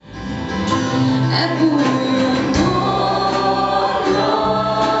That's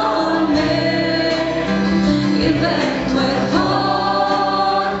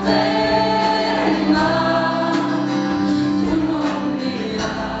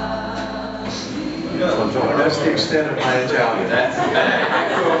the extent of my Italian.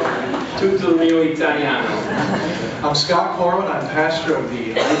 Tutto il mio italiano. I'm Scott Corwin. I'm pastor of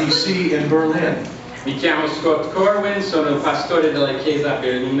the IBC in Berlin. Mi chiamo Scott Corwin, sono il pastore della chiesa a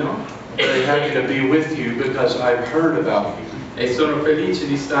Berlino. Very happy to be with you because I've heard about you. E sono felice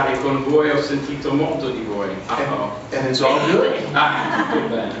di stare con voi, ho sentito molto di voi. And it's all good. Tutto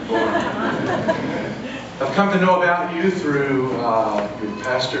bene, buono. I've come to know about you through your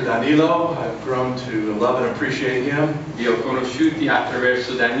pastor Danilo. I've grown to love and appreciate him. Vi ho conosciuti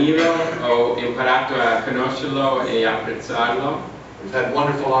attraverso Danilo, ho imparato a conoscerlo e apprezzarlo. We've had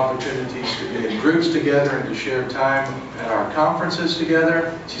wonderful opportunities to be in groups together and to share time at our conferences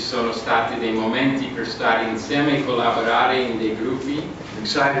together. Ci sono stati dei momenti per stare insieme e collaborare in dei gruppi. I'm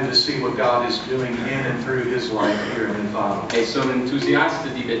excited to see what God is doing in and through his life here in Il Faro. E sono entusiasta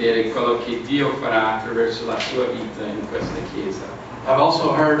di vedere quello che Dio farà attraverso la sua vita in questa chiesa. I've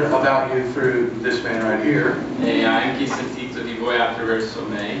also heard about you through this man right here. E ha anche sentito di voi attraverso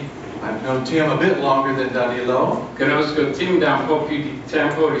me. I've known Tim a bit longer than Danilo. Conosco Tim da un po' più di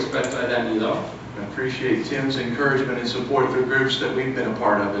tempo rispetto a Danilo. I appreciate Tim's encouragement and support through groups that we've been a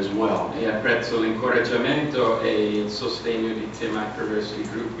part of as well. E apprezzo l'incoraggiamento e il sostegno di Tim attraverso i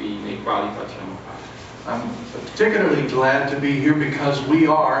gruppi nei quali facciamo parte. I'm particularly glad to be here because we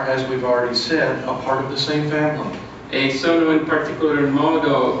are, as we've already said, a part of the same family. E sono in particolar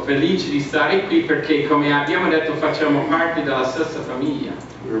modo felice di stare qui perché, come abbiamo detto, facciamo parte della stessa famiglia.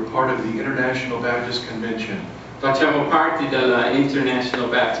 We're part of the International Baptist Convention. Facciamo parte della International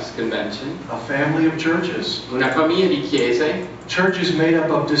Baptist Convention. A family of churches. Una famiglia di chiese. Churches made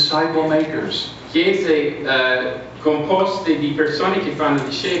up of disciple makers. Chiese composte di persone che fanno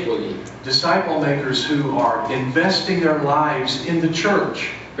discepoli. Disciple makers who are investing their lives in the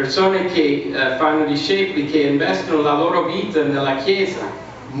church. Persone che fanno discepoli, che investono la loro vita nella chiesa.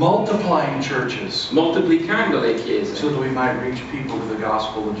 Multiplying churches. Moltiplicando le chiese. So that we might reach people with the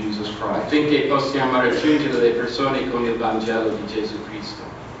gospel of Jesus Christ. Affinché possiamo raggiungere le persone con il Vangelo di Gesù Cristo.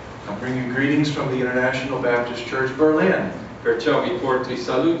 I bring you greetings from the International Baptist Church Berlin. Perciò vi porto i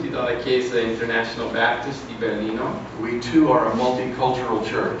saluti dalla Chiesa International Baptist di Berlino. We too are a multicultural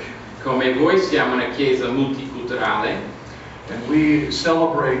church. Come voi siamo una chiesa multiculturale. And we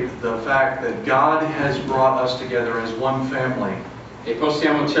celebrate the fact that God has brought us together as one family. E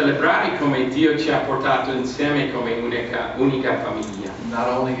possiamo celebrare come Dio ci ha portato insieme come unica famiglia. Not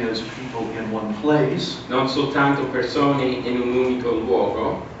only as people in one place, non soltanto persone in un unico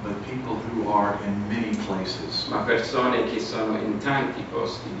luogo, but people who are in many places. Ma persone che sono in tanti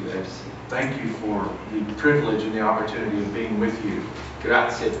posti diversi. Thank you for the privilege and the opportunity of being with you.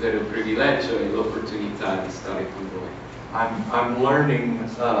 Grazie per il privilegio e l'opportunità di stare con voi. I'm learning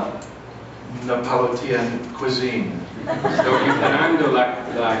Napolitan cuisine. Sto imparando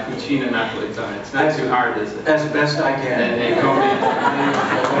la cucina napoletana. It's not too hard, is it? As best I can.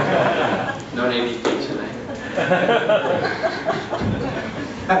 Non è difficile.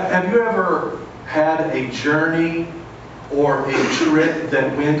 Have you ever had a journey or a trip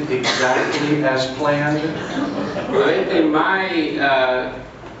that went exactly as planned? Avete mai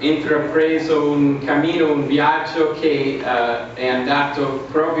intrapreso un cammino, un viaggio che è andato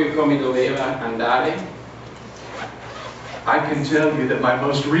proprio come doveva andare? I can tell you that my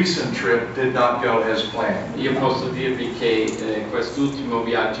most recent trip did not go as planned. Io posso dirvi che quest'ultimo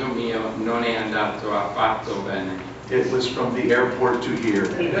viaggio mio non è andato affatto bene. It was from the airport to here.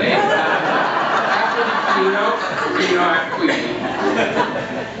 Fino a qui.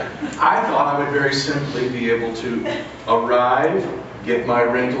 I thought I would very simply be able to arrive, get my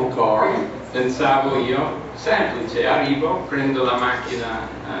rental car. Pensavo io, semplice, arrivo, prendo la macchina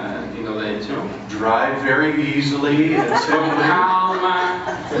di noleggio. Drive very easily and simply. Calma,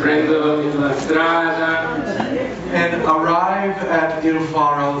 prendo la strada. And arrive at Il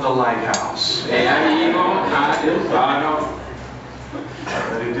Faro, the lighthouse. E arrivo a Il Faro.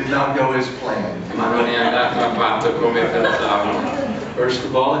 But it did not go as planned. Ma non è andato affatto come pensavo. First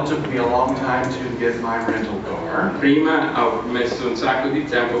of all, it took me a long time to get my rental car. Prima ho messo un sacco di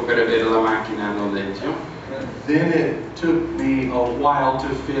tempo per avere la macchina a noleggio. Then it took me a while to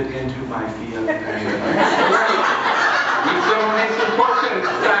fit into my Fiat Panda. Mi sono messo un po' per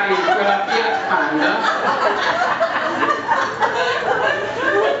entrare in quella Fiat Panda.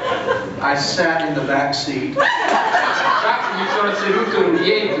 I sat in the back seat. Mi sono seduto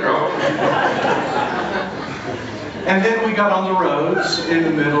indietro. And then we got on the roads in the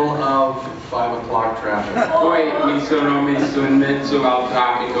middle of 5 o'clock traffic. Poi mi sono messo in mezzo al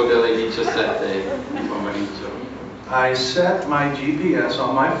traffico delle 17 di pomeriggio. I set my GPS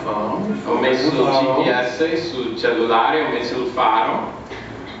on my phone. Ho messo il GPS sul cellulare, ho messo il faro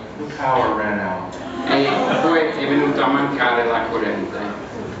The power ran out. e poi è venuta a mancare la corrente.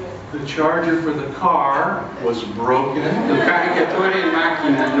 The charger for the car was broken. Il caricatore in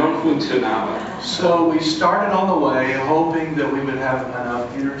macchina non funzionava. So we started on the way hoping that we would have enough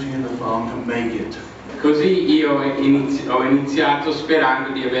energy in the phone to make it. Così io ho iniziato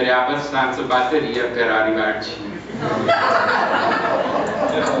sperando di avere abbastanza batteria per arrivarci.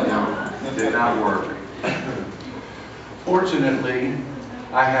 No, it did not work. Fortunately,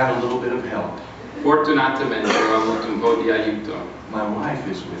 I had a little bit of help. Fortunatamente ho avuto un po' di aiuto. My wife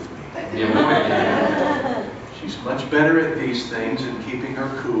is with me. Mia moglie She's much better at these things and keeping her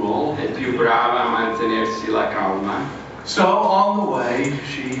cool. è più brava a mantenersi la calma. So on the way,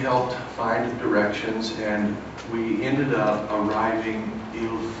 she helped find directions and we ended up arriving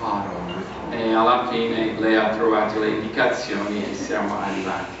Il Faro with home. E alla fine lei ha trovato le indicazioni e siamo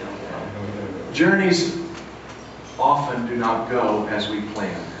arrivati. Journeys often do not go as we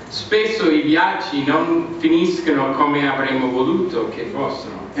plan. Spesso i viaggi non finiscono come avremmo voluto che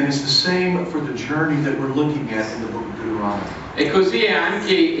fossero. And it's the same for the journey that we're looking at in the book of Deuteronomy. E così è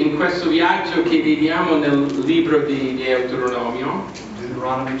anche in questo viaggio che vediamo nel libro di Deuteronomio. In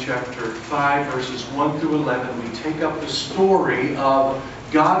Deuteronomy chapter 5, verses 1 through 11, we take up the story of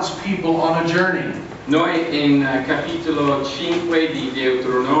God's people on a journey. Noi in capitolo 5 di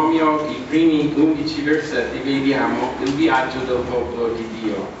Deuteronomio, i primi 11 versetti, vediamo il viaggio del popolo di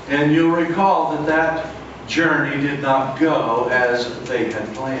Dio. And you'll recall that that journey did not go as they had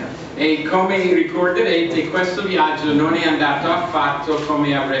planned. E come ricorderete, questo viaggio non è andato affatto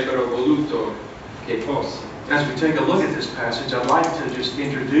come avrebbero voluto che fosse. As we take a look at this passage, I'd like to just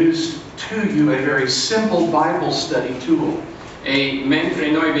introduce to you a very simple Bible study tool. E mentre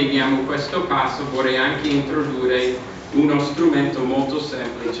noi vediamo questo passo, vorrei anche introdurre uno strumento molto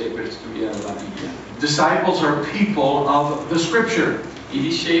semplice per studiare la Bibbia. Disciples are people of the Scripture. I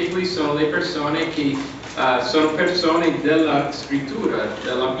discepoli sono le persone che sono persone della scrittura,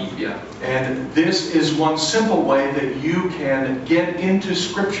 della Bibbia. And this is one simple way that you can get into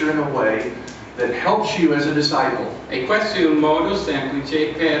Scripture in a way that helps you as a disciple. E questo è un modo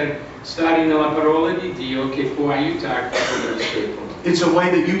semplice per stare nella parola di Dio che può aiutarti come discepolo. It's a way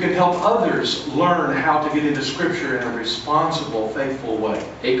that you can help others learn how to get into Scripture in a responsible, faithful way.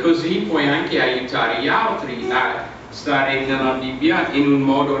 E così puoi anche aiutare gli altri a stare nella Bibbia in un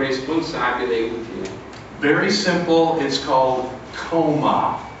modo responsabile e utile. Very simple, it's called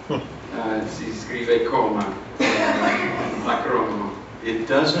coma. Si scrive coma, l'acronimo. It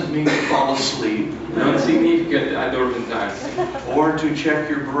doesn't mean to fall asleep Non significa addormentarsi or to check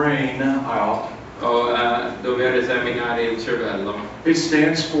your brain out. o dover esaminare il cervello. It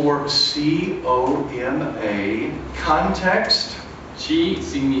stands for C-O-M-A, context. C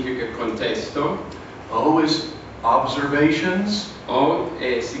significa contesto, O is observations. O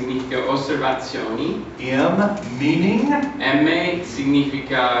significa osservazioni, M, meaning. M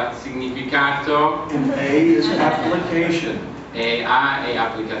significa significato And A is application. e A è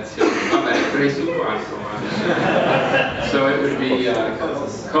applicazione. Vabbè, preso il quarto. So it would be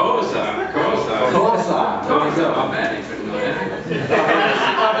cosa. Cosa. Va bene per noi.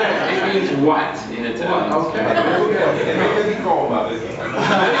 It means what in Italian. Okay.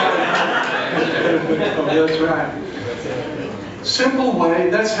 That's right. Simple way,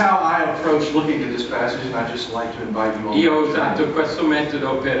 that's how I approach looking at this passage, and I just like to invite you all. Io ho usato questo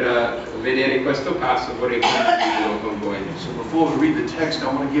metodo per vedere questo passo, vorrei condividerlo con voi. So before we read the text, I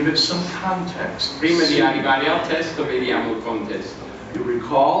want to give it some context. Prima di arrivare al testo vediamo il contesto. You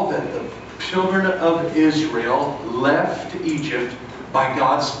recall that the children of Israel left Egypt by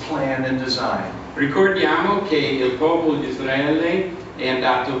God's plan and design. Ricordiamo che il popolo di Israele è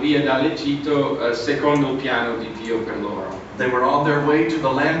andato via dall'Egitto secondo il piano di Dio per loro. They were on their way to the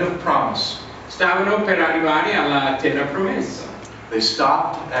land of promise. Stavano per arrivare alla terra promessa. They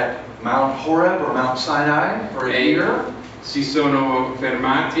stopped at Mount Horeb or Mount Sinai for a year. Si sono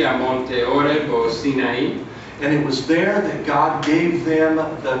fermati a Monte Horeb o Sinai. And it was there that God gave them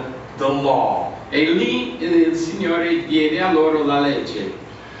the law. E lì il Signore diede a loro la legge.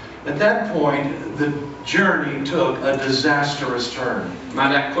 At that point, the journey took a disastrous turn. Ma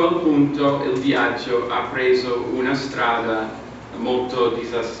da quel punto il viaggio ha preso una strada molto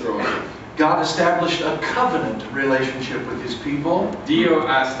disastrosa. God established a covenant relationship with His people. Dio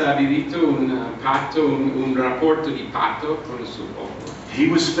ha stabilito un patto, un rapporto di patto con il suo popolo. He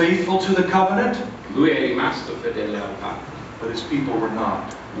was faithful to the covenant, Lui è rimasto fedele al patto. but his people were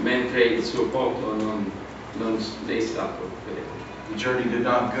not. mentre il suo popolo non è stato fedele. The journey did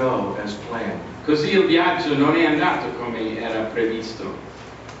not go as planned. Così il viaggio non è andato come era previsto.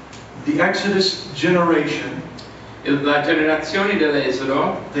 The Exodus generation, La generazione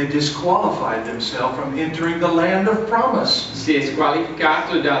dell'Esodo they disqualified themselves from entering the land of promise. si è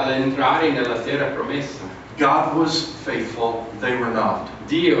squalificato dall'entrare nella terra promessa. God was faithful, they were not.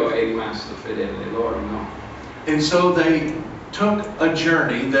 Dio è rimasto fedele, loro no. And so they took a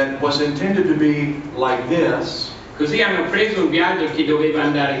journey that was intended to be like this, Così hanno preso un viaggio che doveva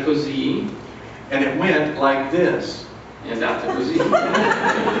andare così, and it went like this. è andato così.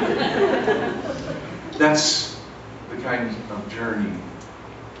 That's the kind of journey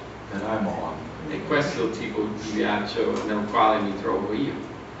that I'm on. E questo è il tipo di viaggio nel quale mi trovo io.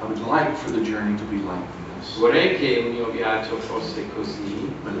 I would like for the journey to be like this, Vorrei che il mio viaggio fosse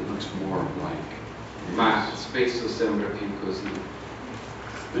così, but it looks more like ma spesso sembra più così.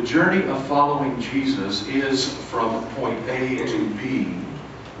 the journey of following Jesus is from point A to B,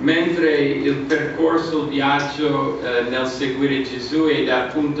 Mentre il percorso, il viaggio nel seguire Gesù è da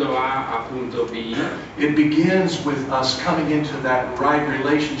punto A a punto B, it begins with us coming into that right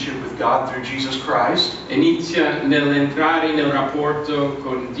relationship with God through Jesus Christ. inizia nell'entrare nel rapporto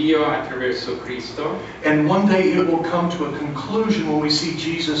con Dio attraverso Cristo And one day it will come to a conclusion when we see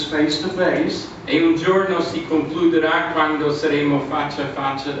Jesus face to face. e un giorno si concluderà quando saremo faccia a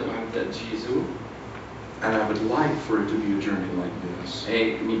faccia davanti a Gesù. And I would like for it to be a journey like this.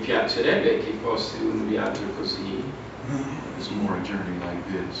 E mi piacerebbe che fosse un viaggio così, It's more a journey like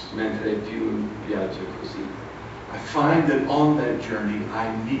this. mentre è più un viaggio così. I find that on that journey I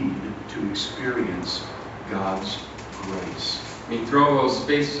need to experience God's grace. Mi trovo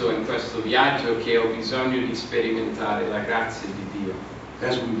spesso in questo viaggio che ho bisogno di sperimentare la grazia di Dio.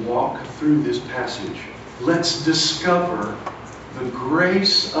 As we walk through this passage, let's discover the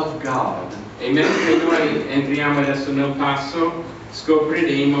grace of God E mentre noi entriamo adesso nel passo,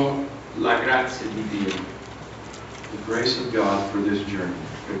 scopriremo la grazia di Dio the grace of God for this journey.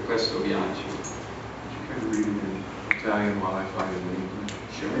 per questo viaggio. Would you kind of read it in Italian while I find it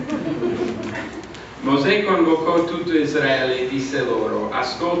in English? Mosè convocò tutto Israele e disse loro: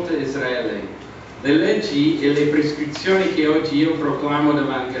 Ascolta Israele, le leggi e le prescrizioni che oggi io proclamo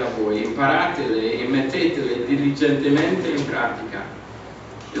davanti a voi, imparatele e mettetele diligentemente in pratica.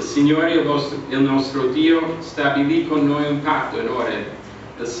 Il Signore, il nostro Dio, stabilì con noi un patto in Oreb.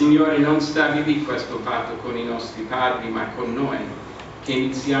 Il Signore non stabilì questo patto con i nostri padri, ma con noi, che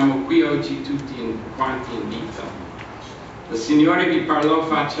iniziamo qui oggi tutti quanti in vita. Il Signore vi parlò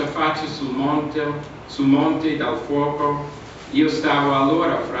faccia a faccia sul monte dal fuoco. Io stavo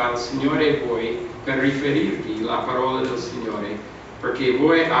allora fra il Signore e voi per riferirvi la parola del Signore, perché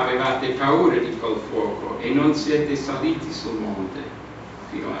voi avevate paura di quel fuoco e non siete saliti sul monte.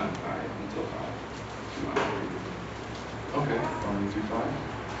 Fino a until 5. Okay, 1 through 5.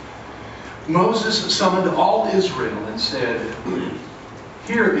 Moses summoned all Israel and said,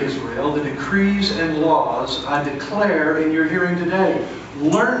 Hear, Israel, the decrees and laws I declare in your hearing today.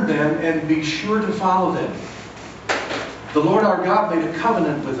 Learn them and be sure to follow them. The Lord our God made a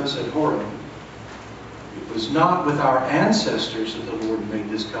covenant with us at Horeb. It was not with our ancestors that the Lord made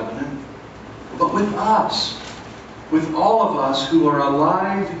this covenant, but with us, with all of us who are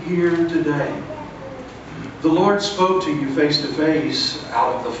alive here today. The Lord spoke to you face to face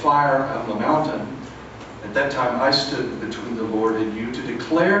out of the fire of the mountain. At that time I stood between the Lord and you to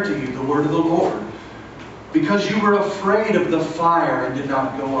declare to you the word of the Lord, because you were afraid of the fire and did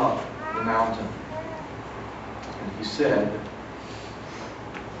not go up the mountain. And he said,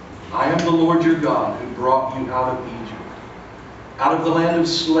 I am the Lord your God who brought you out of Egypt. Out of the land of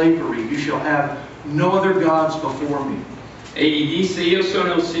slavery you shall have no other gods before me. Egli disse: Io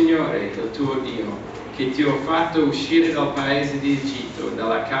sono il Signore, il tuo Dio, che ti ho fatto uscire dal paese di Egitto,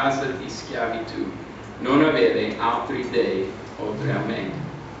 dalla casa di schiavitù. Non avere altri dei oltre a me.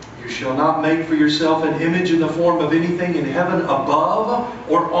 You shall not make for yourself an image in the form of anything in heaven above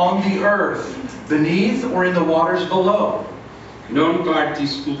or on the earth, beneath or in the waters below. Non farti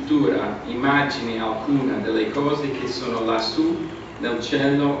scultura, immagine alcuna delle cose che sono lassù nel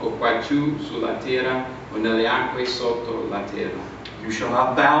cielo o qua giù sulla terra o nelle acque sotto la terra. You shall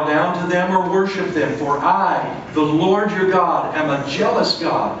not bow down to them or worship them, for I, the Lord your God, am a jealous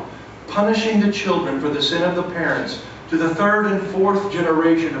God, punishing the children for the sin of the parents to the third and fourth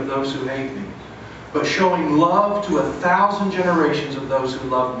generation of those who hate me, but showing love to 1,000 generations of those who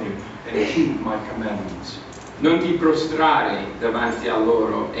love me and keep my commandments. Non ti prostrare davanti a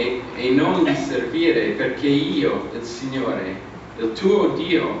loro e non li servire, perché io, il Signore, il tuo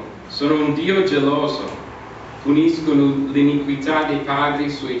Dio, sono un Dio geloso, puniscono l'iniquità dei padri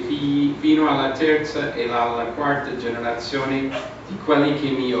sui figli fino alla terza e alla quarta generazione di quelli che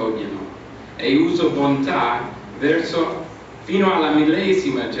mi odiano, e uso bontà fino alla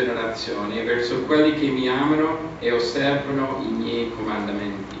millesima generazione verso quelli che mi amano e osservano i miei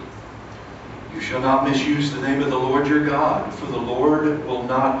comandamenti. You shall not misuse the name of the Lord your God, for the Lord will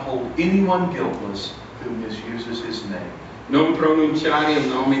not hold anyone guiltless who misuses his name. Non pronunciare il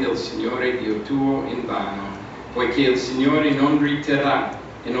nome del Signore Dio tuo in vano, poiché il Signore non riterrà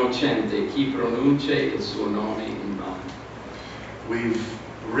innocente chi pronuncia il suo nome in vano. We've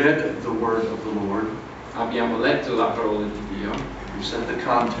read the word of the Lord. Abbiamo letto la parola di Dio, We've set the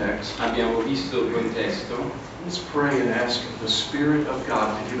context. abbiamo visto il contesto. Let's pray and ask the Spirit of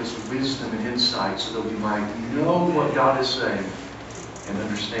God to give us wisdom and insight so that we might know what God is saying and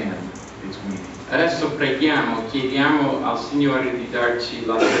understand its meaning. Adesso preghiamo, chiediamo al Signore di darci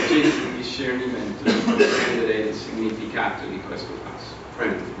la saggezza e il discernimento per comprendere il significato di questo passo. Pray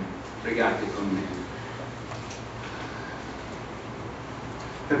with me. Pregate con me.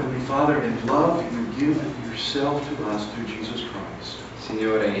 Heavenly Father, in love you give yourself to us through Jesus Christ.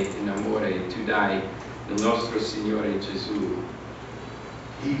 Signore, in amore, tu dai il nostro Signore Gesù.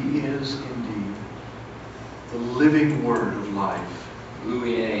 He is indeed the living word of life.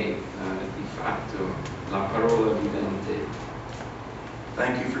 Lui è di fatto la parola vivente.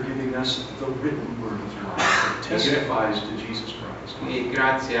 Thank you for giving us the written word of life that testifies to Jesus Christ. E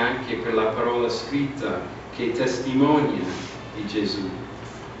grazie anche per la parola scritta che testimonia di Gesù.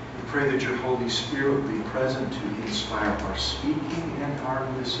 We pray that your Holy Spirit will be present to inspire our speaking and our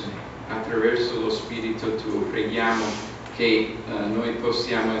listening. Attraverso lo Spirito tuo preghiamo che noi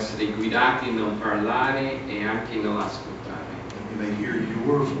possiamo essere guidati nel parlare e anche nell'ascoltare, That we may hear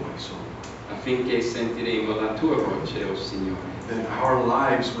your voice, O Lord. affinché sentiremo la tua voce, o Signore, That our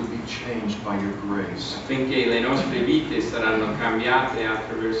lives would be changed by your grace. affinché le nostre vite saranno cambiate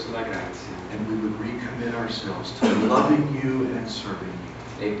attraverso la grazia And we would recommit ourselves to loving you and serving you.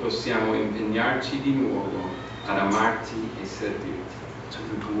 e possiamo impegnarci di nuovo ad amarti e servirti, To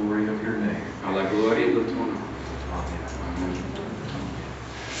the glory of your name. alla gloria del tuo nome. Amen.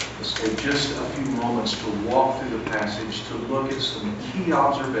 Let's take just a few moments to walk through the passage, to look at some key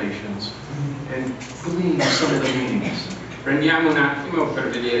observations and glean some of the meanings. Prendiamo un attimo per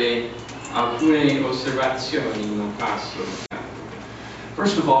vedere alcune osservazioni nel passo.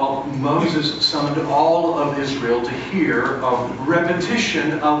 First of all, Moses summoned all of Israel to hear a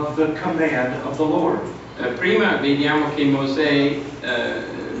repetition of the command of the Lord. Prima vediamo che Mosè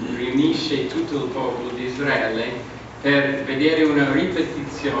riunisce tutto il popolo di Israele per vedere una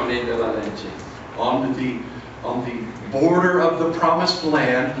ripetizione della legge. On the border of the promised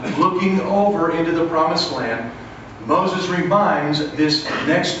land, looking over into the promised land, Moses reminds this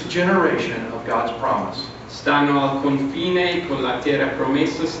next generation of God's promise. Stanno al confine con la terra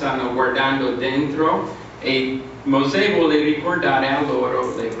promessa, stanno guardando dentro e Mosè vuole ricordare a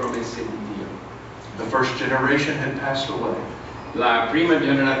loro le promesse di Dio. The first generation had passed away. La prima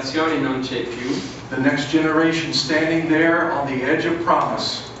generazione non c'è più The next generation standing there on the edge of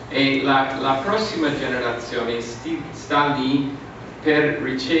promise. e la prossima generazione sta lì per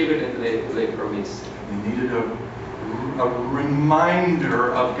ricevere le promesse. They needed a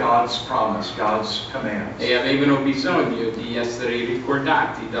reminder of God's promise, God's commands. E avevano bisogno di essere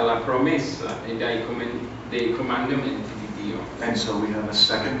ricordati dalla promessa e dei comandamenti di Dio. And so we have a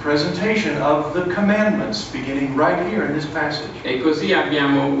second presentation of the commandments beginning right here in this passage. E così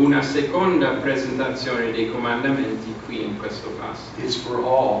abbiamo una seconda presentazione dei comandamenti qui in questo passo. It's for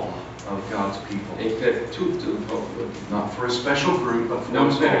all of God's people. E per tutto il popolo di Dio. Not for a special group, but for Non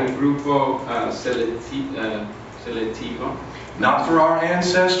us per all. un gruppo selettivo, Not for our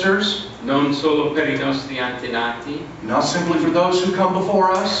ancestors, non solo per i nostri antenati, not simply for those who come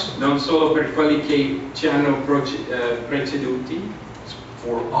before us, non solo per quelli che ci hanno preceduti, it's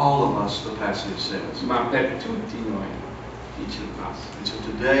for all of us, the passage says. ma per tutti noi, dice il passo. And so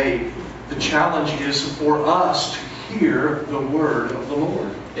today, the challenge is for us to hear the word of the Lord.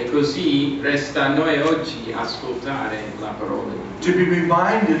 E così resta a noi oggi ascoltare la parola di Dio, To be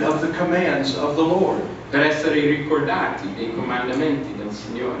reminded of the commands of the Lord. per essere ricordati dei comandamenti del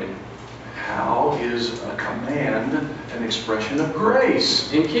Signore. How is a command an expression of grace?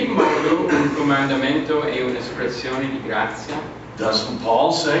 In che modo un comandamento è un'espressione di grazia? Doesn't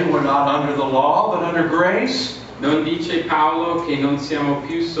Paul say we're not under the law but under grace? Non dice Paolo che non siamo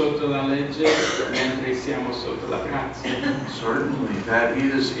più sotto la legge mentre siamo sotto la grazia? Certainly, that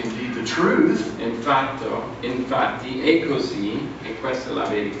is indeed the truth. Infatti è così, e questa è la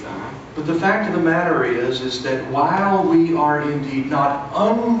verità. But the fact of the matter is that while we are indeed not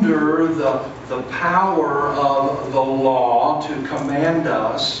under the power of the law to command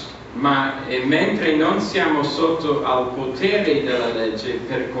us, Ma mentre non siamo sotto al potere della legge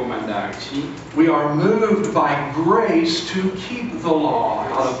per comandarci, we are moved by grace to keep the law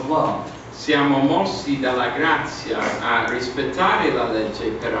out of love. siamo mossi dalla grazia a rispettare la legge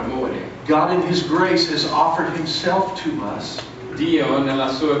per amore. God in His grace has offered Himself to us. Dio nella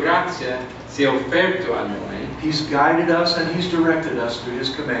sua grazia si è offerto a noi, He's guided us and He's directed us through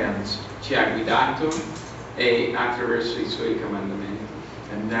His commands. ci ha guidato e attraverso i suoi comandamenti.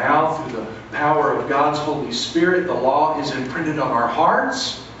 And now, through the power of God's Holy Spirit, the law is imprinted on our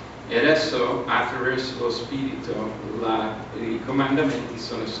hearts. E adesso attraverso lo Spirito i comandamenti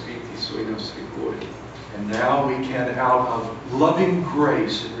sono scritti sui nostri cuori. And now we can, out of loving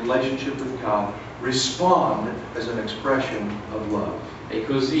grace in relationship with God, respond as an expression of love. E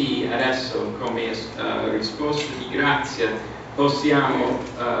così adesso, come risposta di grazia, possiamo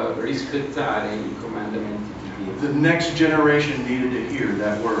rispettare i comandamenti di Dio. The next generation needed to hear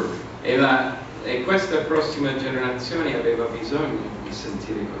that word. E questa prossima generazione aveva bisogno di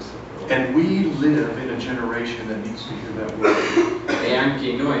sentire questa parola. And we live in a generation that needs to hear that word. E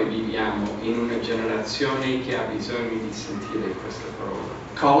anche noi viviamo in una generazione che ha bisogno di sentire questa parola.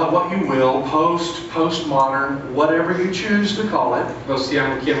 Call it what you will, postmodern, whatever you choose to call it.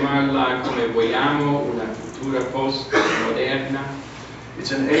 Possiamo chiamarla come vogliamo, una cultura post-moderna.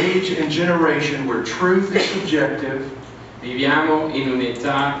 It's an age and generation where truth is subjective. Viviamo in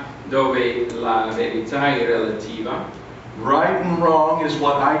un'età dove la verità è relativa. Right and wrong is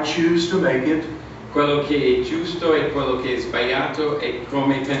what I choose to make it. Quello che è giusto e quello che è sbagliato è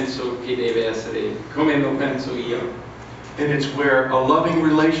come penso che deve essere, come lo penso io. And it's where a loving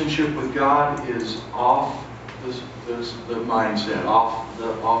relationship with God is off the mindset, off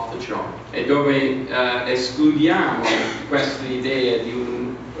the chart. E dove escludiamo questa idea di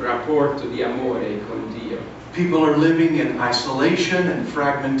un rapporto di amore con Dio. People are living in isolation and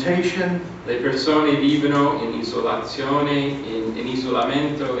fragmentation. Le persone vivono in isolazione, in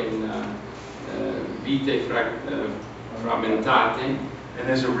isolamento, in vite frammentate. And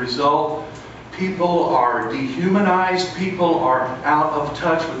as a result, people are dehumanized, people are out of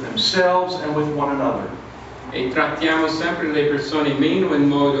touch with themselves and with one another. E trattiamo sempre le persone meno in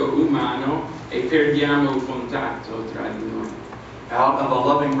modo umano e perdiamo il contatto tra di noi. Out of a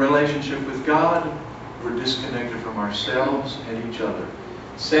loving relationship with God, we're disconnected from ourselves and each other.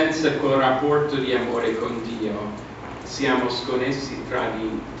 Senza quel rapporto di amore con Dio, siamo sconnessi tra di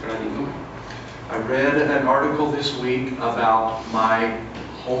noi. I read an article this week about my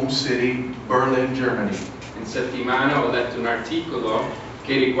home city, Berlin, Germany. In settimana ho letto un articolo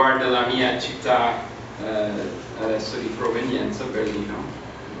che riguarda la mia città adesso di provenienza, Berlino.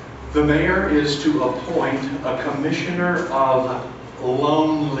 The mayor is to appoint a commissioner of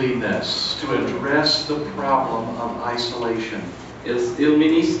loneliness to address the problem of isolation. Il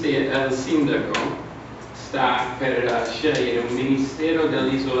sindaco sta per scegliere un ministero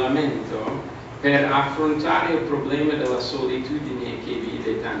dell'isolamento per affrontare il problema della solitudine che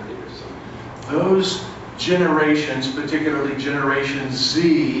vive tante persone. Those generations, particularly Generation Z,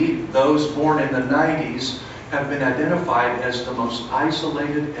 those born in the 90s, have been identified as the most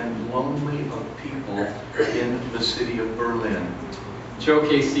isolated and lonely of people in the city of Berlin. Ciò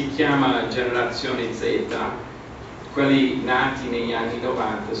che si chiama generazione Z, quelli nati negli anni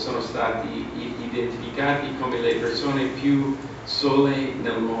 90, sono stati identificati come le persone più sole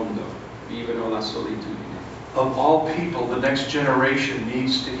nel mondo, vivono la solitudine. Of all people, the next generation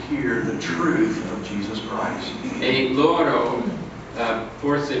needs to hear the truth of Jesus Christ. E loro,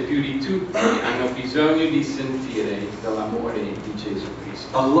 forse più di tutti, hanno bisogno di sentire dell'amore di Gesù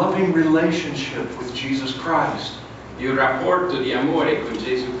Cristo. A loving relationship with Jesus Christ. Di un rapporto di amore con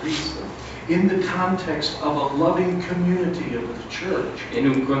Gesù Cristo. In the context of a loving community of the church. In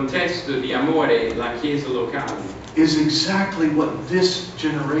un contesto di amore, la Chiesa locale. Is exactly what this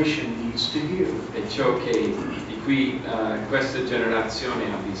generation needs to hear. È ciò di cui questa generazione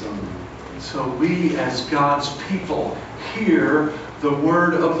ha bisogno. So we as God's people hear the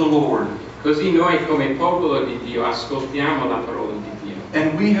word of the Lord. Così noi come popolo di Dio ascoltiamo la parola di Dio.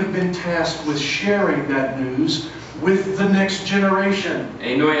 And we have been tasked with sharing that news with the next generation.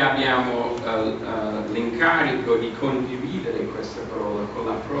 E noi abbiamo l'incarico di condividere questa parola con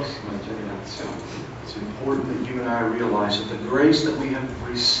la prossima generazione. It's important that you and I realize that the grace that we have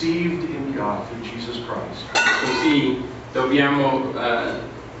received in God through Jesus Christ Così dobbiamo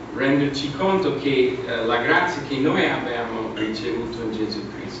renderci conto che la grazia che noi abbiamo ricevuto in Gesù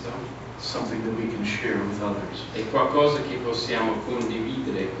Cristo is something that we can share with others. è qualcosa che possiamo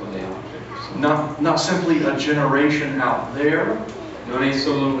condividere con le altre persone. Not simply a generation out there, Non è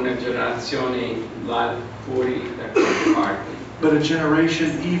solo una generazione là fuori da qualche parte, but a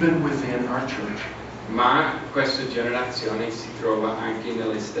generation even within our church. ma questa generazione si trova anche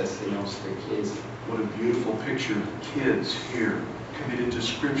nelle stesse nostre chiese. What a beautiful picture. Kids here, committed to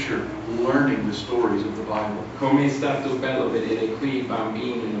Scripture, learning the stories of the Bible. Come è stato bello vedere qui i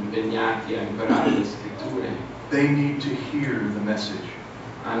bambini impegnati a imparare le scritture. They need to hear the message.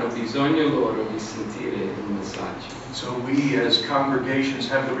 Hanno bisogno loro di sentire il messaggio. So we as congregations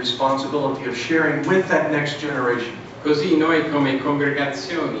have the responsibility of sharing with that next generation. Così noi come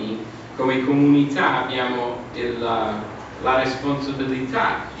congregazioni, come comunità abbiamo la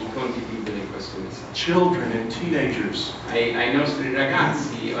responsabilità di condividere questo messaggio. Children and teenagers, Ai nostri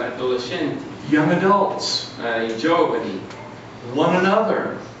ragazzi, adolescenti, young adults, i giovani, one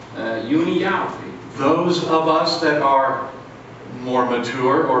another, gli uni gli altri. those of us that are more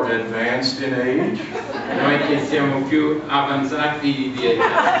mature or advanced in age, Noi che siamo più avanzati di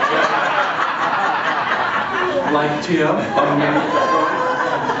età, like Tim,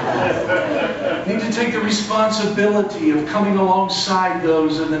 need to take the responsibility of coming alongside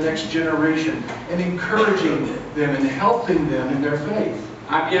those in the next generation and encouraging them and helping them in their faith.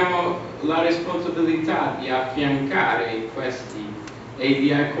 abbiamo la responsabilità di affiancare questi e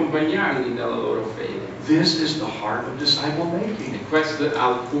di accompagnarli nella loro fede. This is the heart of disciple E making. questo è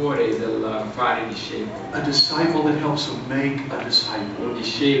al cuore del fare discepolo. A disciple that helps to make a disciple, Un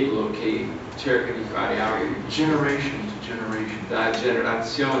discepolo che cerca di fare altri, generation to generation. da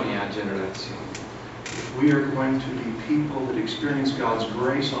generazione a generazione. If we are going to be people that experience God's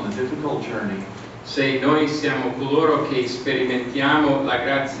grace on a difficult journey, Se noi siamo coloro che sperimentiamo la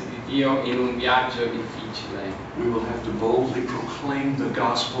grazia di Dio in un viaggio difficile, we will have to boldly proclaim the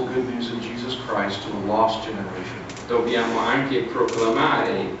gospel good news of Jesus Christ to a lost generation. dobbiamo anche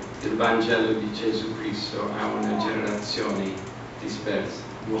proclamare il Vangelo di Gesù Cristo a una generazione dispersa.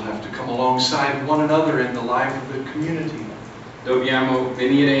 We'll have to come alongside one another in the life of the community. Dobbiamo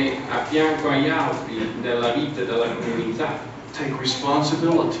venire a fianco agli altri nella vita della comunità. Take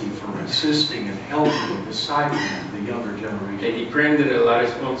responsibility for assisting and helping and discipling the younger E generation. di prendere la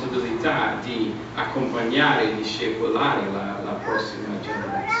responsabilità di accompagnare e discepolare la prossima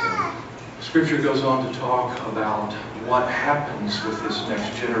generazione. Scripture goes on to talk about what happens with this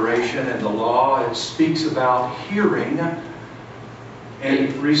next generation and the law. It speaks about hearing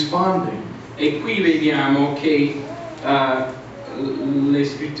and responding. E qui vediamo che le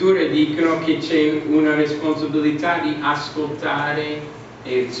scritture dicono che c'è una responsabilità di ascoltare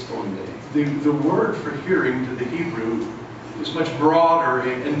e rispondere. The word for hearing to the Hebrew is much broader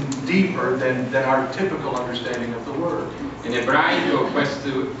and deeper than our typical understanding of the word. In ebraico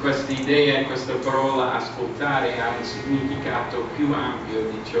questa idea, questa parola ascoltare ha un significato più ampio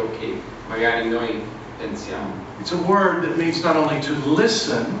di ciò che magari noi pensiamo. It's a word that means not only to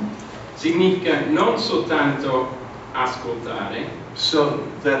listen, Significa non soltanto ascoltare, so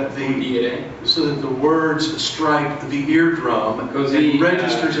that udire, the words strike the eardrum Così, and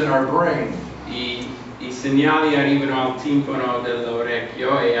registers in our brain. i segnali arrivano al timpano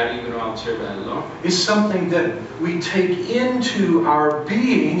dell'orecchio e arrivano al cervello. Is something that we take into our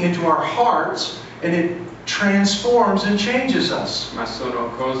being, into our hearts, and it transforms and changes us. Ma sono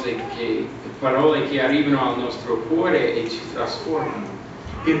parole che arrivano al nostro cuore e ci trasformano.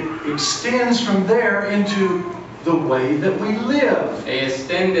 It extends from there into the way that we live. E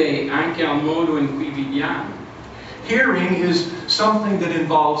estende anche al modo in cui viviamo. Hearing is something that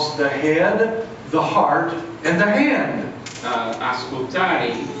involves the head, the heart, and the hand.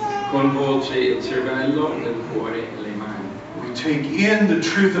 Ascoltare coinvolge il cervello, il cuore e le mani. We take in the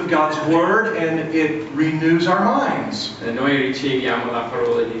truth of God's Word and it renews our minds. E noi riceviamo la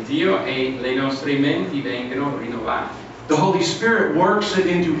parola di Dio e le nostre menti vengono rinnovate. The Holy Spirit works it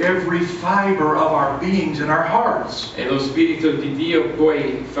into every fiber of our beings and our hearts. E lo Spirito di Dio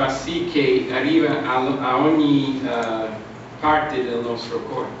poi fa sì che arriva a ogni parte del nostro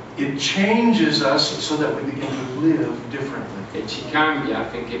cuore. It changes us so that we begin to live differently. E ci cambia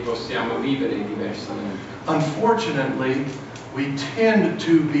affinché possiamo vivere diversamente. Unfortunately, we tend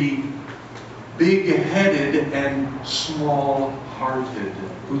to be big-headed and small-hearted.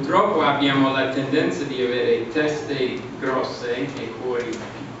 Purtroppo abbiamo la tendenza di avere teste grosse e cuori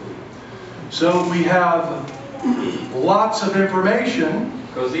piccoli. So we have lots of information,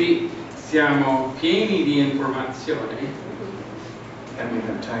 Così siamo pieni di informazioni and we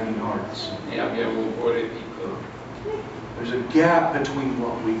have tiny hearts. e abbiamo un cuore piccolo. There's a gap between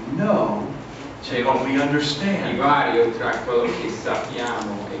what we know C'è and what we un understand. divario tra quello che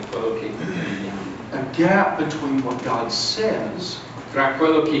sappiamo e quello che comprendiamo. A gap between what God says Tra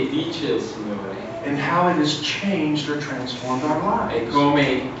quello che dice il Signore and how it has changed or transformed our e lives.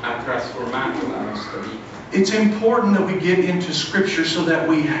 come ha trasformato la nostra vita. It's important that we get into Scripture so that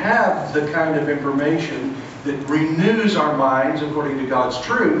we have the kind of information that renews our minds according to God's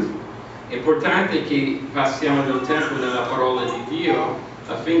truth. È importante che passiamo del tempo nella parola di Dio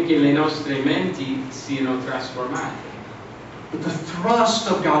affinché le nostre menti siano trasformate. But the thrust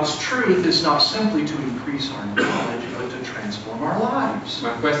of God's truth is not simply to increase our knowledge, but to transform our lives. Ma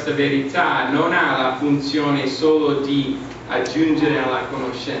questa verità non ha la funzione solo di aggiungere alla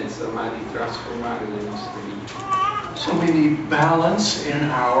conoscenza, ma di trasformare le nostre vite. So we need balance in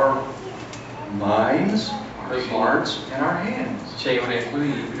our minds, our hearts, and our hands. C'è un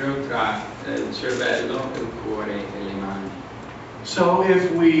equilibrio tra il cervello, il cuore e le mani. So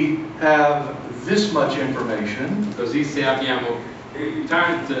if we have this much information, Così se abbiamo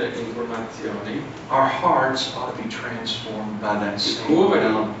tante informazioni, our hearts ought to be transformed by that i same cuori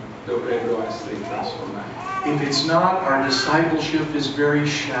amount. dovrebbero essere trasformati. If it's not, our discipleship is very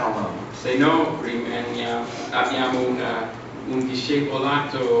shallow. Se no abbiamo un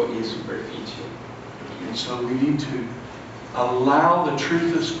discepolato in superficie. And so we need to allow the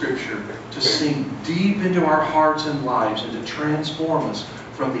truth of Scripture to sink deep into our hearts and lives and to transform us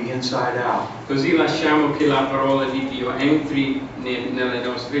from the inside out. Così lasciamo che la parola di Dio entri nelle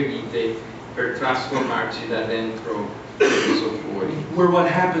nostre vite per trasformarci da dentro verso fuori. Where what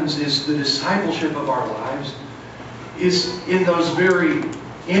happens is the discipleship of our lives is in those very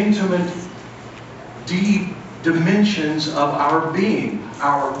intimate, deep dimensions of our being,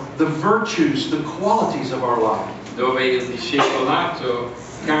 the virtues, the qualities of our life. Dove il discepolato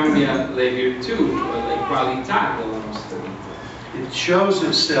cambia le virtù, le qualità della nostra vita. It shows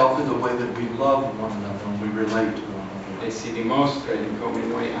itself in the way that we love one another and we relate to one another. E si dimostra in come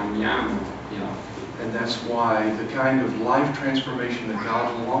noi amiamo gli altri. And that's why the kind of life transformation that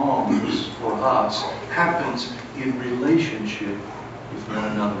God longs for us happens in relationship with one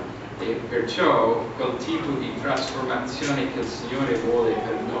another. E perciò quel tipo di trasformazione che il Signore vuole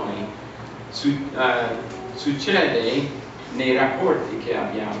per noi succede nei rapporti che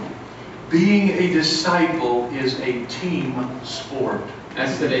abbiamo. Being a disciple is a team sport.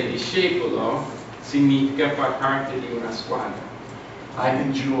 Essere discepolo significa far parte di una squadra. I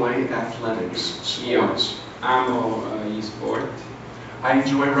enjoy athletics, Io sports. amo gli sport, I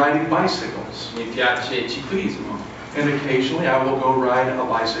enjoy riding bicycles. mi piace il ciclismo And occasionally I will go ride a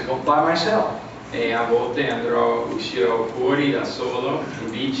bicycle by myself. e a volte uscirò fuori da solo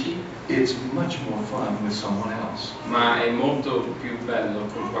in bici, It's much more fun with someone else. ma è molto più bello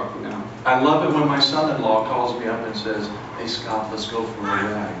con qualcun altro. I love it when my son-in-law calls me up and says, "Hey Scott, let's go for a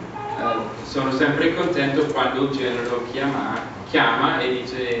ride." Sono sempre contento quando il genero chiama e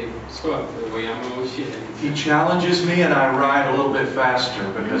dice Scott, vogliamo uscire. He challenges me and I ride a little bit faster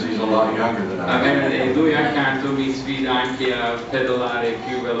because he's a lot younger than I am. E lui accanto mi sfida anche a pedalare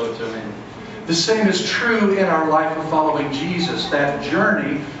più velocemente. The same is true in our life of following Jesus. That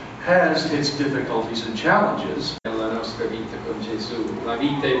journey has its difficulties and challenges. Nella nostra vita con Gesù, la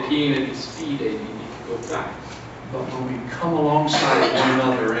vita è piena di sfide e di difficoltà. But when we come alongside one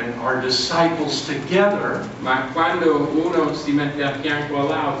another and are disciples together, Ma quando uno si mette a fianco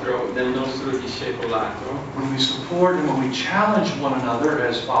all'altro nel nostro discepolato, when we support and when we challenge one another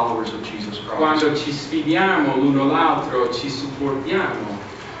as followers of Jesus Christ, quando ci sfidiamo l'uno l'altro, ci supportiamo,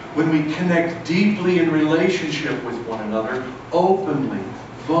 when we connect deeply in relationship with one another, openly,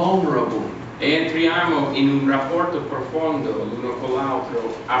 vulnerably, e entriamo in un rapporto profondo l'uno con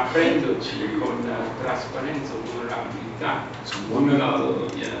l'altro, aprendoci con trasparenza, vulnerabilità.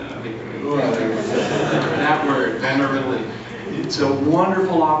 That word, vulnerability. it's a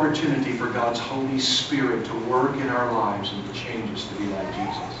wonderful opportunity for God's Holy Spirit to work in our lives and to change us to be like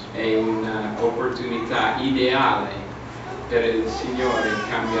Jesus. È un'opportunità ideale per il Signore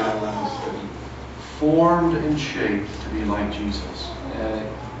cambiare la nostra vita. Formed and shaped to be like Jesus.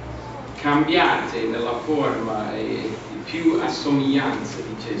 Cambiate nella forma e più a somiglianza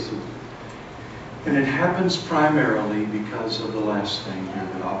di Gesù. And it happens primarily because of the last thing here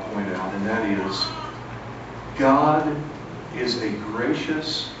that I'll point out, and that is God is a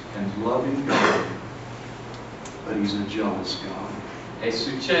gracious and loving God, but He's a jealous God. E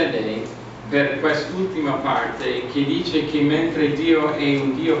succede per quest'ultima parte che dice che mentre Dio è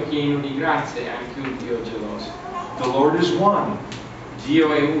un Dio pieno di grazia è anche un Dio geloso. The Lord is one.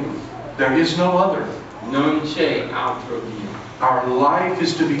 Dio è uno, There is no other. non c'è altro Dio. Our life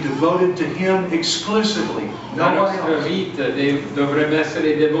is to be devoted to Him exclusively. No La one nostra else. vita dovrebbe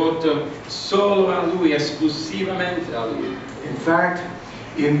essere devota solo a Lui, esclusivamente a Lui. In fact,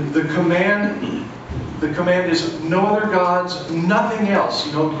 in the command is no other gods, nothing else,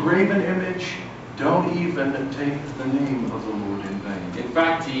 no graven image. Don't even take the name of the Lord in vain.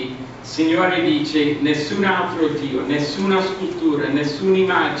 Infatti, il Signore dice nessun altro Dio, nessuna scultura, nessuna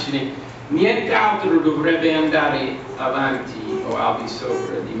immagine, nient'altro dovrebbe andare avanti o al di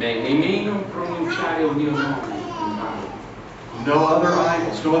sopra di me, nemmeno pronunciare il mio nome in vano. No other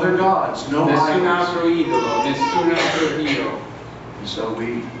idols, no other gods, no Nessun idols. altro idolo, nessun altro Dio. And so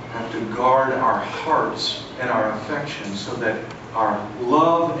we have to guard our hearts and our affections so that our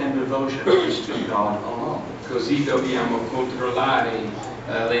love and devotion is to God alone. Così dobbiamo controllare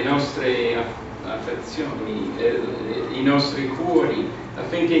le nostre affezioni, i nostri cuori,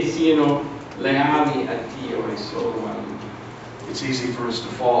 affinché siano leali a Dio e solo a Lui. It's easy for us to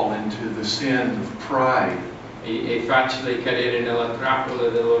fall into the sin of pride, È facile cadere nella trappola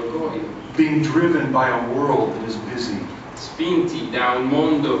dell'orgoglio, being driven by a world that is busy. spinti da un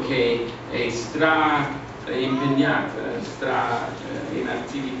mondo che è impegnato, in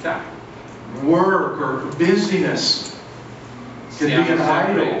attività. Work or busyness can be Siamo an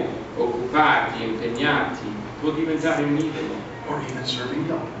sempre idol, occupati, impegnati, può diventare un idolo. or even serving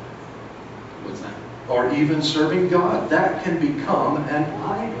God. What's that? Or even serving God. That can become an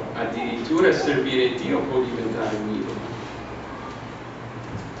idol. Addirittura servire Dio può diventare un idolo.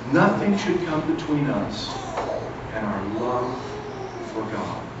 Nothing should come between us and our love for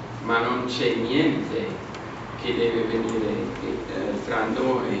God. Ma non c'è niente che deve venire tra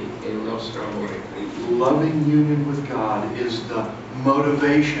noi e il nostro amore per Dio. Loving union with God is the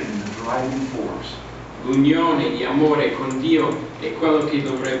motivation and the driving force. L'unione di amore con Dio è quello che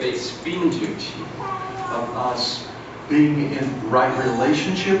dovrebbe spingerci Of us being in right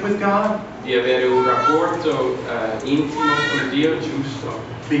relationship with God, di avere un rapporto intimo con Dio, giusto,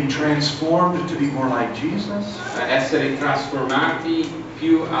 being transformed to be more like Jesus, essere trasformati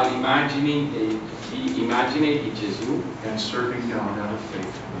più all'immagine di Gesù and serving God out of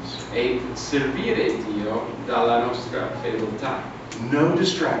faithfulness. e servire Dio dalla nostra fedeltà, No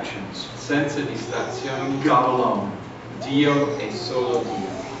distractions. senza distrazioni, God alone. Dio e solo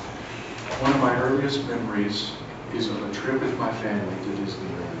Dio. One of my earliest memories is of a trip with my family to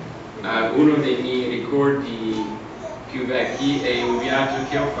Disneyland. Uno dei miei ricordi più vecchi è un viaggio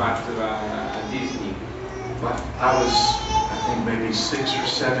che ho fatto a Disney. I was, I think, maybe 6 or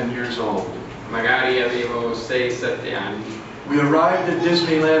 7 years old. Magari avevo 6-7 anni. We arrived at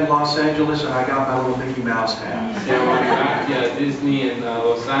Disneyland Los Angeles and I got my little Mickey Mouse hat. Siamo arrivati a Disney in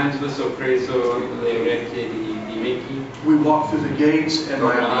Los Angeles, ho preso le orecchie di Mickey We walked through the gates and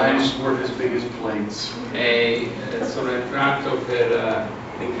my eyes were as big as plates. e sono entrato per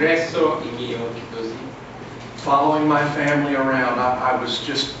l'ingresso, i miei occhi così. Following my family around, I was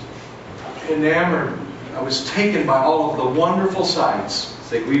just enamored. I was taken by all of the wonderful sights.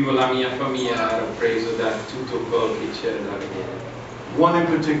 Seguivo la mia famiglia, ero preso da tutto quello che c'era da vedere. One in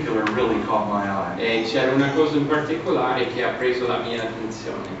particular really caught my eye. E c'era una cosa in particolare che ha preso la mia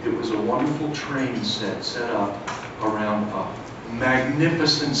attenzione. It was a wonderful train set up around a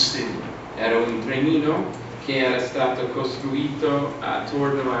magnificent city. Era un trenino che era stato costruito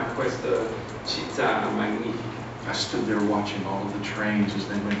attorno a questa città magnifica. I stood there watching all of the trains as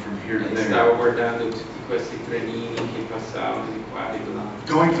they went from here to E stavo there. guardando tutti questi trenini che passavano di qua e di là,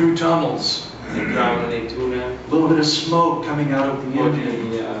 Going through tunnels. entravano nei tunnel, A little bit of smoke coming out of un the po' engine.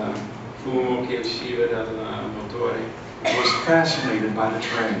 di fumo che usciva dal motore. I was fascinated by the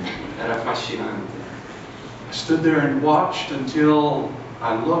train. Era affascinante. I stood there and watched until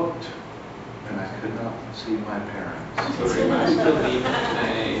I looked and I could not see my parents. Sono rimasto lì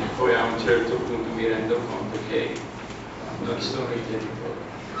e poi a un certo punto mi rendo conto che non sono i genitori.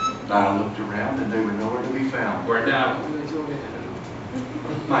 I looked around and they were nowhere to be found. Guardavo dove erano.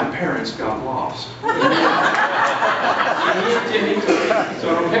 My parents got lost. I miei genitori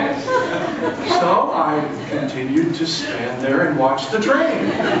sono persi. So I continued to stand there and watch the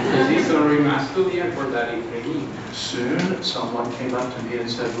train. Così sono rimasto lì a guardare i trenini. Soon someone came up to me and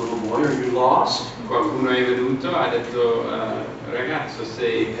said, "Little boy, are you lost?" Qualcuno è venuto, ha detto, ragazzo,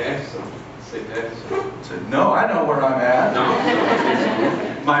 sei perso? Sei perso? I said, "No, I know where I'm at. No,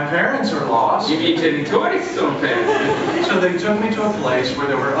 My parents are lost." i miei genitori si sono persi. So they took me to a place where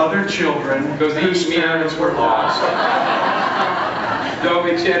there were other children Così whose mi hanno parents were lost. portato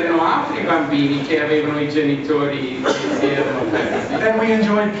dove c'erano altri bambini che avevano i genitori che si erano persi And we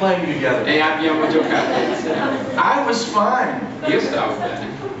enjoyed playing together. e abbiamo giocato insieme. I was fine Io stavo bene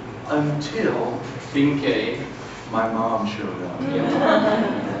until finché my mom showed up. mia mamma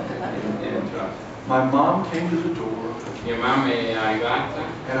è entrata. My mom came to the door Mia mamma è arrivata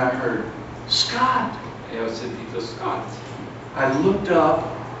and I heard, Scott! e ho sentito Scott. I looked up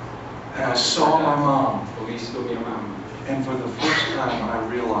and I saw my mom. Ho visto mia mamma And for the first time I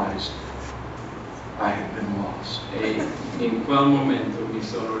realized I had been lost. e in quel momento mi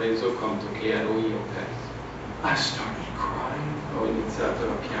sono reso conto che ero io perso. I started crying. Ho iniziato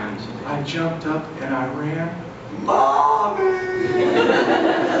a piangere. I jumped up and I ran. Mommy!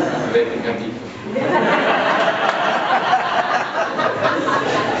 Avete capito?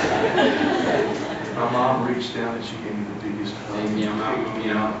 My mom reached down and she gave me the biggest hug. E mia mamma mi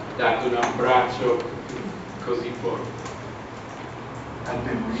ha dato un abbraccio così forte. I'd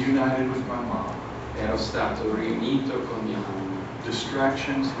been reunited with my mom. Ero stato riunito con mia mamma.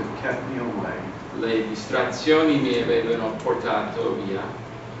 Distractions had kept me away. Le distrazioni mi avevano portato via,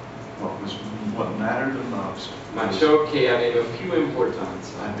 What mattered the most ma was ciò che aveva più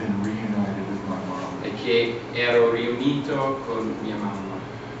importanza I've been reunited with my mom. è che ero riunito con mia mamma.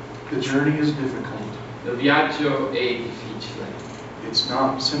 The journey is difficult. Il viaggio è difficile. It's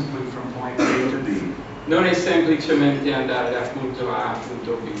not simply from point A to B. Non è semplicemente andare da punto A a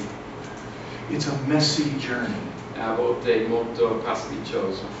punto B, It's a messy journey. a volte è molto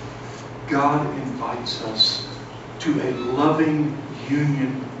pasticcioso. God invites us to a loving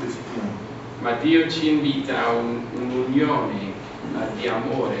union with Him. Ma Dio ci invita a un'unione di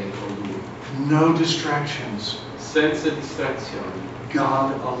amore con Lui, No distractions. senza distrazioni.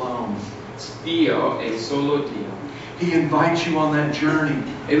 God alone. Dio è solo Dio. He invites you on that journey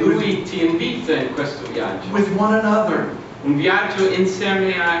E Lui ti invita in questo viaggio. with one another. Un viaggio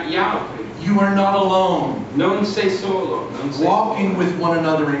insieme agli altri. You are not alone. Non sei solo, non sei Walking solo. with one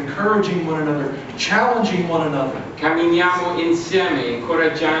another, encouraging one another, challenging one another. Camminiamo insieme,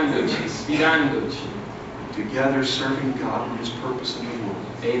 incoraggiandoci, sfidandoci. Together serving God and His purpose in the world.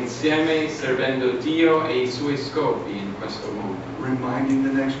 E insieme servendo Dio e i Suoi scopi in questo mondo. Reminding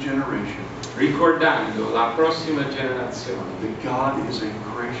the next generation Ricordando la prossima generazione that God is a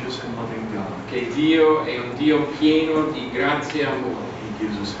gracious and loving God. che Dio è un Dio pieno di grazia e amore, He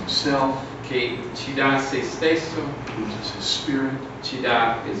gives us Himself, che ci dà se stesso, He gives us His Spirit, ci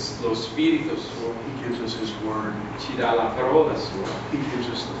dà lo Spirito Suo, He gives us His Word, ci dà la parola Sua, He gives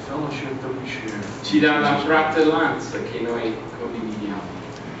us the fellowship that we share. ci dà la fratellanza che noi condividiamo.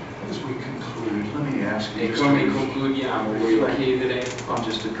 As we conclude, let me ask you E just come to concludiamo, voglio chiedere on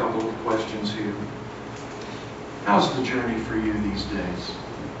just a couple of questions here. How's the journey for you these days?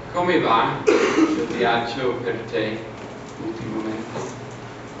 come va il viaggio per te ultimamente?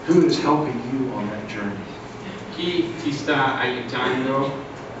 Who is helping you on that journey? Chi ti sta aiutando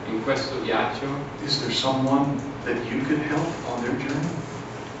in questo viaggio? Is there someone that you could help on their journey?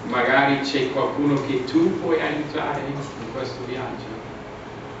 Magari c'è qualcuno che tu puoi aiutare in questo viaggio.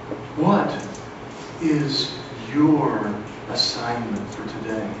 What is your assignment for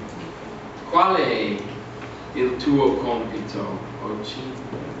today? Qual è il tuo compito oggi?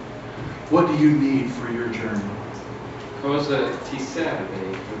 What do you need for your journey? Cosa ti serve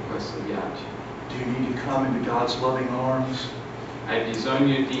per questo viaggio? Do you need to come into God's loving arms? Hai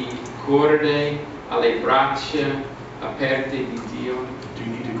bisogno di correre alle braccia aperte di Dio? Do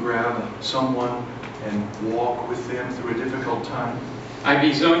you need to grab someone and walk with them through a difficult time? Hai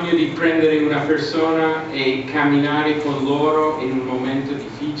bisogno di prendere una persona e camminare con loro in un momento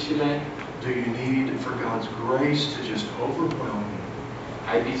difficile? Do you need for God's grace to just overwhelm you?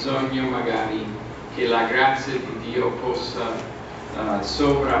 Hai bisogno magari che la grazia di Dio possa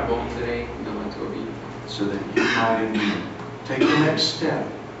sovrabbondere nella tua vita, So that you might indeed take the next step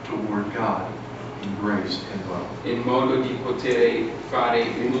toward God in grace and love. in modo di poter fare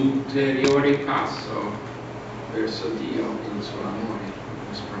un ulteriore passo verso Dio e il suo amore.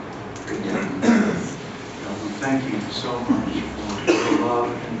 Let's pray. Preghiamo. God, we thank you so much for the love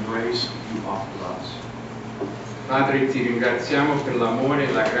and grace you offer us. Padre, ti ringraziamo per l'amore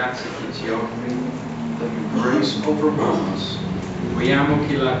e la grazia che ci offri. Let your grace overwhelm us. Vogliamo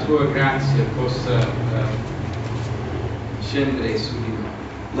che la tua grazia possa scendere su di noi.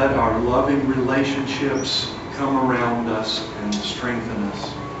 Let our loving relationships come around us and strengthen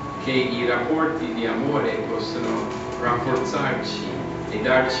us. Che i rapporti di amore possano rafforzarci e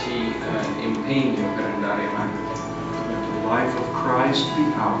darci impegno per andare avanti. Let the life of Christ be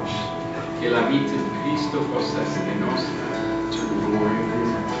ours Che la vita di Cristo possa essere nostra to the glory of your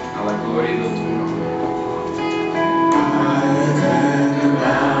name. alla gloria del tuo nome. Amen.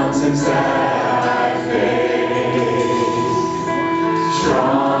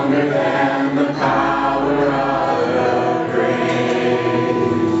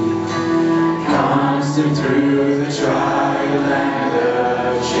 passed him through the trial and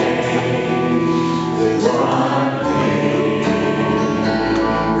the change. There's one thing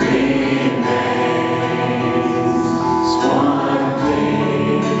remains. One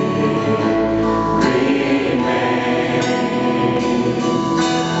thing remains.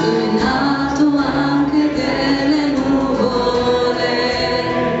 In alto anche delle nuvole,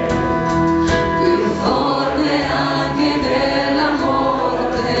 più forte anche della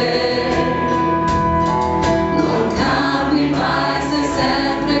morte. Non cambi mai, sei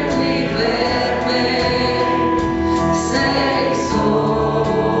sempre qui per me. Sei solo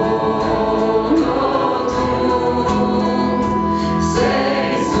tu.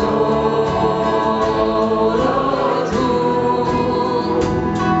 Sei solo tu.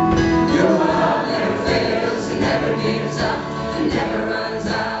 Your love never fails, it never gives up, it never